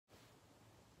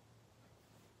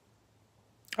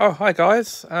Oh, hi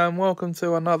guys, and welcome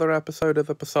to another episode of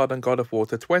the Poseidon God of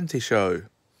Water 20 show.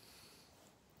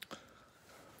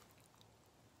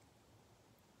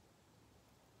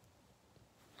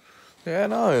 Yeah,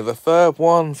 no, the third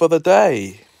one for the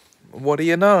day. What do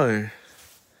you know?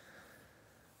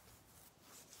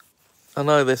 I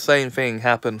know the same thing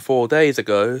happened 4 days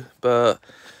ago, but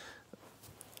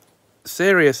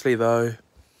seriously though,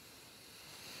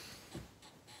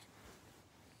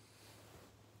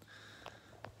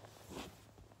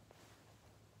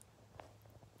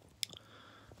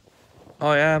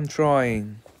 I am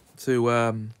trying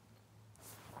to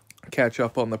catch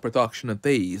up on the production of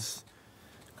these,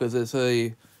 because it's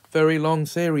a very long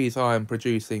series I am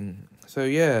producing, so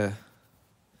yeah.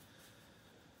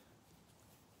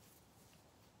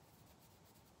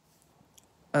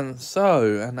 And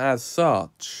as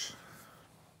such,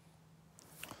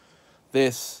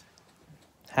 this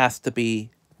has to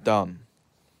be done.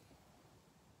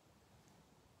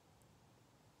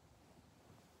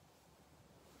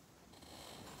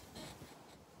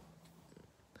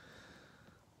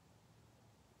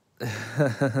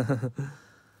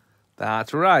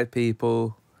 That's right,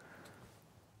 people.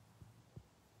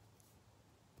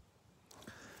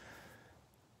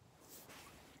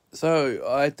 So,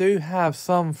 I do have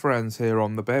some friends here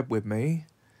on the bed with me.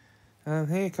 And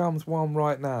here comes one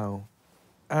right now.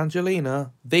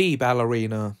 Angelina, the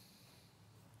ballerina.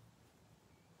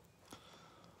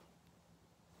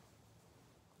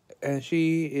 And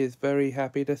she is very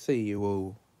happy to see you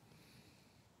all.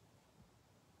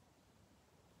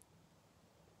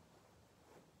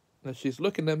 And she's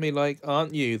looking at me like,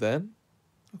 aren't you then?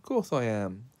 Of course I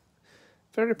am.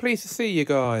 Very pleased to see you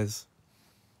guys.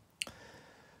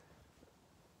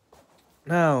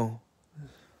 Now,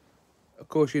 of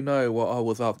course you know what I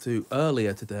was up to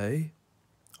earlier today.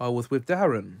 I was with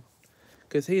Darren.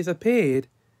 Because he's appeared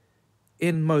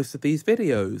in most of these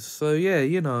videos. So yeah,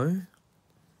 you know.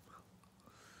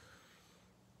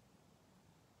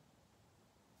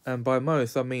 And by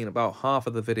most, I mean about half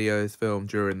of the videos filmed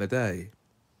during the day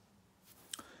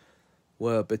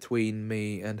were between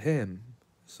me and him.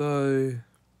 So...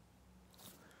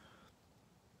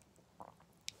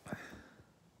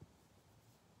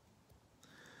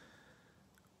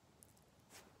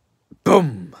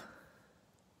 boom!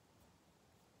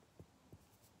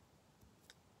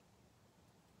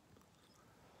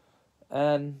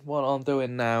 And what I'm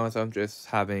doing now is I'm just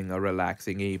having a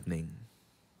relaxing evening.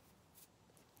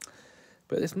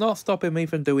 But it's not stopping me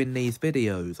from doing these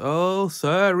videos. Oh,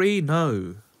 sorry,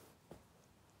 no.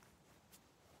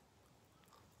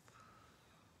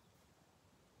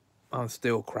 I'm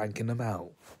still cranking them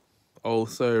out. Oh,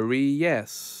 sorry,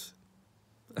 yes.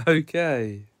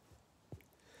 Okay.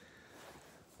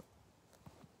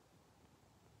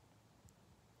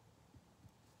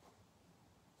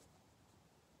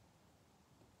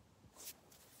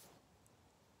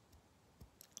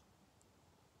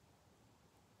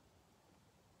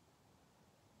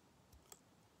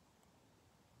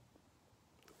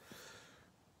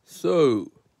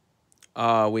 So,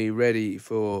 are we ready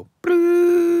for...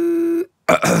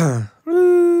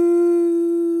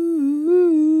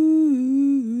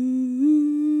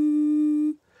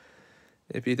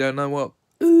 If you don't know what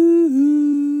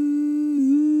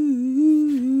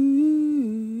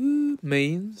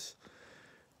means,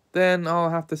 then I'll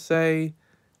have to say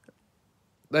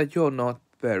that you're not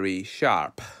very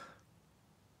sharp.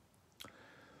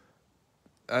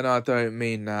 And I don't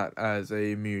mean that as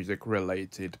a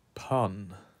music-related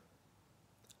pun.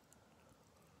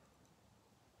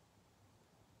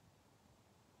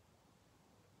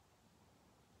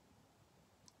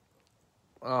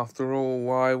 After all,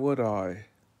 why would I?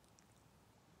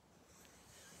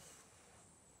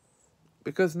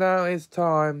 Because now it's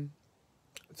time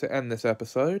to end this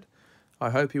episode.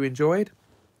 I hope you enjoyed.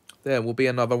 There will be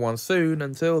another one soon.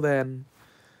 Until then,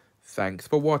 thanks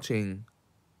for watching.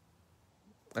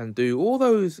 And do all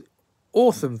those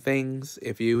awesome things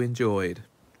if you enjoyed.